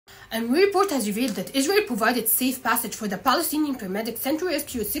A new report has revealed that Israel provided safe passage for the Palestinian paramedics sent to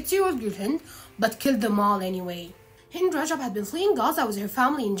rescue a 6-year-old girl Hind, but killed them all anyway. Hind Rajab had been fleeing Gaza with her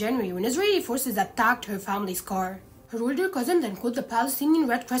family in January when Israeli forces attacked her family's car. Her older cousin then called the Palestinian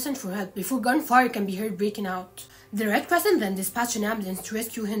Red Crescent for help before gunfire can be heard breaking out. The Red Crescent then dispatched an ambulance to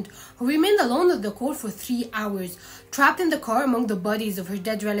rescue Hind, who remained alone with the call for 3 hours, trapped in the car among the bodies of her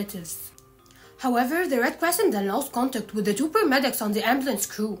dead relatives. However, the Red Crescent then lost contact with the 2 paramedics on the ambulance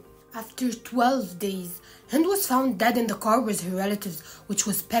crew. After 12 days, Hind was found dead in the car with her relatives, which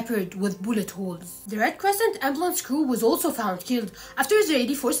was peppered with bullet holes. The Red Crescent ambulance crew was also found killed after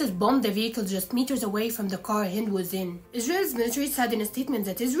Israeli forces bombed the vehicle just meters away from the car Hind was in. Israel's military said in a statement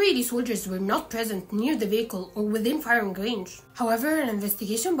that Israeli soldiers were not present near the vehicle or within firing range. However, an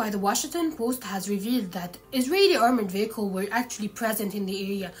investigation by the Washington Post has revealed that Israeli armored vehicles were actually present in the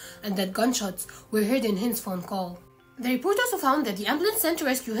area and that gunshots were heard in Hind's phone call. The report also found that the ambulance sent to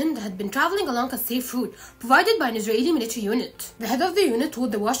rescue Hind had been traveling along a safe route provided by an Israeli military unit. The head of the unit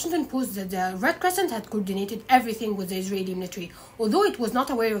told the Washington Post that the Red Crescent had coordinated everything with the Israeli military, although it was not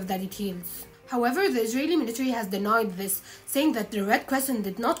aware of the details. However, the Israeli military has denied this, saying that the Red Crescent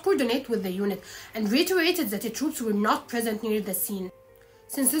did not coordinate with the unit and reiterated that the troops were not present near the scene.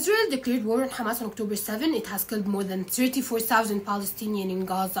 Since Israel declared war on Hamas on October 7, it has killed more than 34,000 Palestinians in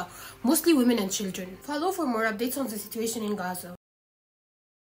Gaza, mostly women and children. Follow for more updates on the situation in Gaza.